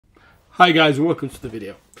Hi guys, and welcome to the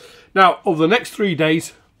video. Now, over the next 3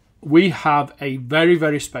 days, we have a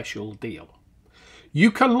very special deal.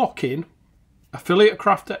 You can lock in Affiliate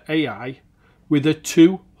Crafter AI with a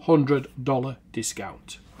 $200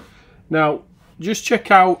 discount. Now, just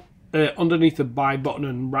check out underneath the buy button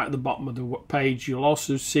and right at the bottom of the page, you'll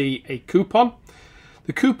also see a coupon.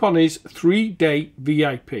 The coupon is 3-day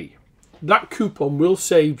VIP. That coupon will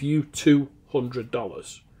save you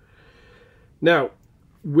 $200. Now,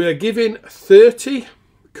 we're giving 30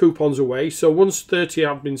 coupons away, so once 30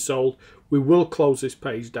 have been sold, we will close this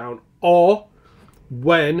page down, or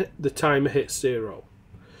when the timer hits 0.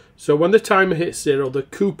 So when the timer hits 0, the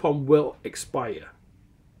coupon will expire.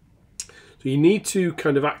 So you need to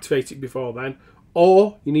kind of activate it before then,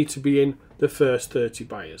 or you need to be in the first 30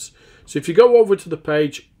 buyers. So if you go over to the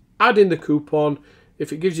page, add in the coupon,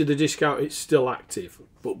 if it gives you the discount, it's still active.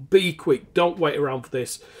 But be quick, don't wait around for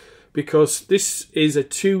this, because this is a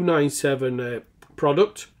 $297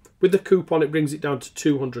 product. With the coupon, it brings it down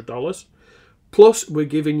to $200. Plus, we're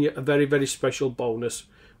giving you a very special bonus,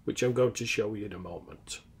 which I'm going to show you in a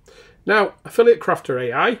moment. Now, Affiliate Crafter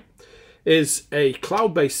AI is a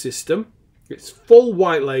cloud-based system. It's full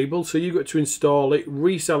white label, so you get to install it,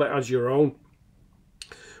 resell it as your own.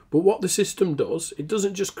 But what the system does, it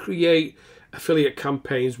doesn't just create affiliate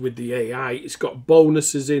campaigns with the AI. It's got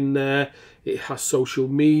bonuses in there. It has social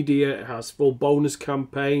media. It has full bonus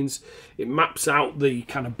campaigns. It maps out the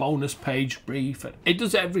kind of bonus page brief. It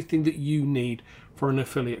does everything that you need for an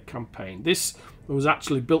affiliate campaign. This was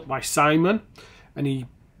actually built by Simon, and he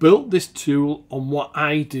built this tool on what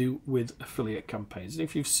I do with affiliate campaigns. And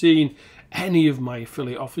if you've seen any of my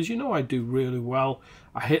affiliate offers, you know I do really well.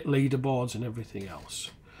 I hit leaderboards and everything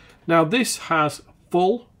else. Now, this has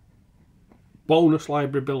full bonus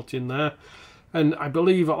library built in there, and I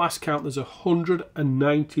believe at last count there's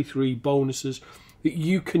 193 bonuses that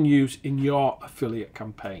you can use in your affiliate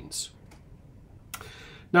campaigns.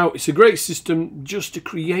 Now, it's a great system just to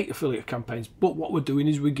create affiliate campaigns, but what we're doing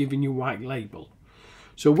is we're giving you white label.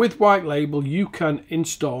 So with white label, you can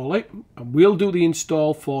install it, and we'll do the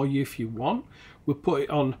install for you if you want. We'll put it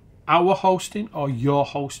on our hosting or your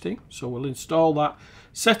hosting, so we'll install that,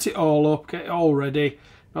 set it all up, get it all ready.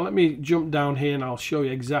 Now let me jump down here and I'll show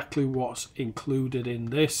you exactly what's included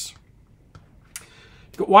in this.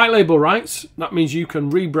 You've got white label rights. That means you can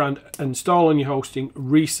rebrand, install on your hosting,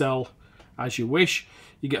 resell as you wish.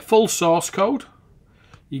 You get full source code.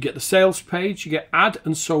 You get the sales page. You get ad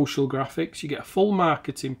and social graphics. You get a full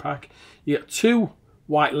marketing pack. You get 2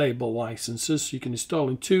 white label licenses, so you can install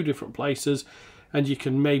in 2 different places. And you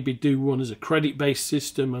can maybe do one as a credit-based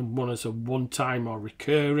system and one as a one-time or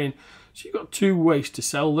recurring. So you've got 2 ways to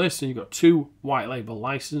sell this, and you've got 2 white label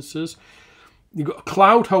licenses. You've got a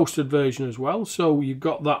cloud-hosted version as well, so you've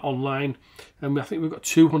got that online. And I think we've got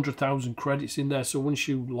 200,000 credits in there, so once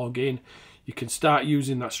you log in, you can start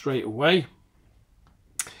using that straight away.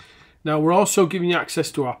 Now, we're also giving you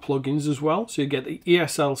access to our plugins as well. So you get the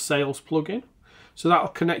ESL sales plugin. So that'll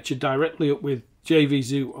connect you directly up with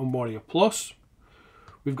JVZoo and Warrior Plus.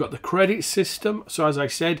 We've got the credit system. So as I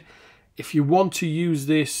said, if you want to use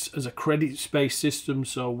this as a credit-based system,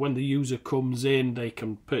 so when the user comes in, they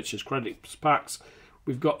can purchase credit packs,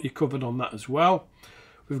 we've got you covered on that as well.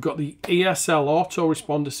 We've got the ESL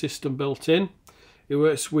autoresponder system built in. It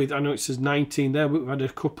works with, I know it says 19 there, but we've had a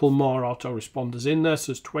couple more autoresponders in there,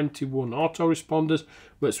 so there's 21 autoresponders.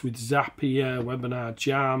 Works with Zapier, Webinar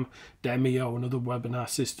Jam, Demio, and other webinar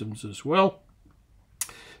systems as well.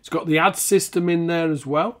 It's got the ad system in there as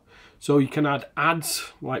well, so you can add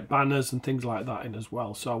ads like banners and things like that in as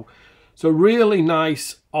well. So really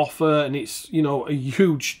nice offer, and it's, you know, a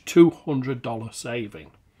huge $200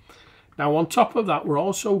 saving. Now, on top of that, we're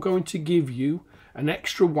also going to give you an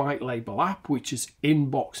extra white label app, which is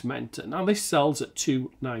InboxMentor. Now, this sells at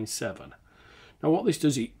 $297. Now, what this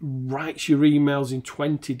does, it writes your emails in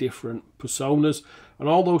 20 different personas, and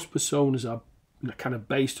all those personas are kind of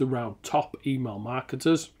based around top email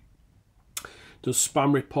marketers. Does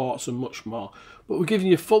spam reports and much more. But we're giving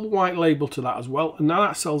you a full white label to that as well, and now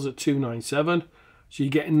that sells at $297. So you're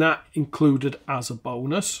getting that included as a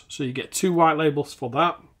bonus. So you get 2 white labels for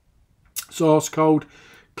that. Source code,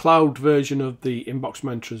 cloud version of the Inbox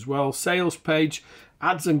Mentor as well, sales page,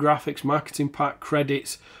 ads and graphics, marketing pack,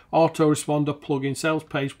 credits, autoresponder plugin, sales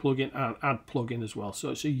page plugin, and ad plugin as well. So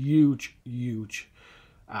it's a huge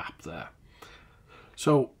app there.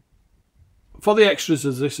 So for the extras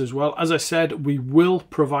of this as well, as I said, we will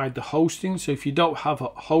provide the hosting. So if you don't have a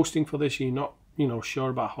hosting for this, you're not, you know, sure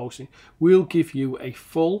about hosting, we'll give you a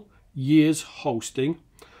full year's hosting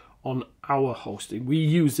on our hosting. We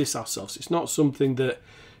use this ourselves. It's not something that,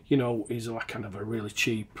 you know, is like kind of a really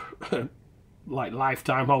cheap like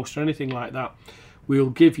lifetime host or anything like that. We'll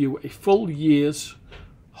give you a full year's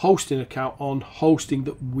hosting account on hosting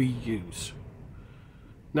that we use.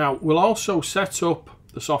 Now, we'll also set up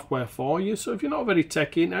the software for you. So if you're not very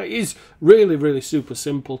techy, now it is really super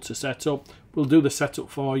simple to set up. We'll do the setup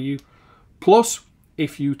for you. Plus,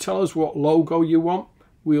 if you tell us what logo you want,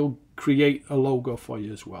 we'll create a logo for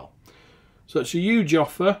you as well. So it's a huge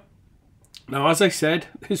offer. Now, as I said,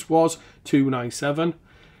 this was $297.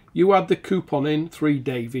 You add the coupon in,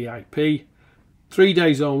 3-day VIP. 3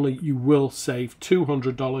 days only, you will save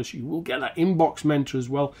 $200. You will get that Inbox Mentor as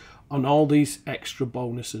well on all these extra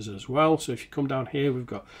bonuses as well. So if you come down here, we've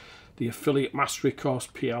got the Affiliate Mastery Course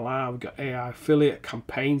PLR, we've got AI Affiliate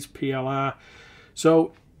Campaigns PLR.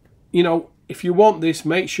 So, you know, if you want this,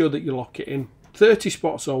 make sure that you lock it in. 30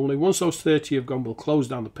 spots only. Once those 30 have gone, we'll close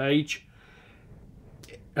down the page.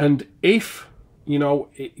 And if, you know,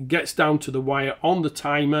 it gets down to the wire on the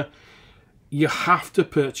timer, you have to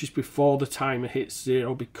purchase before the timer hits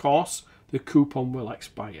 0 because the coupon will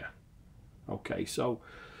expire. Okay, so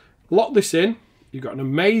lock this in. You've got an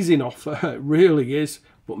amazing offer, it really is,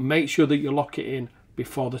 but make sure that you lock it in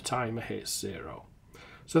before the timer hits 0.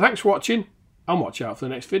 So thanks for watching, and watch out for the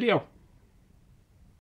next video.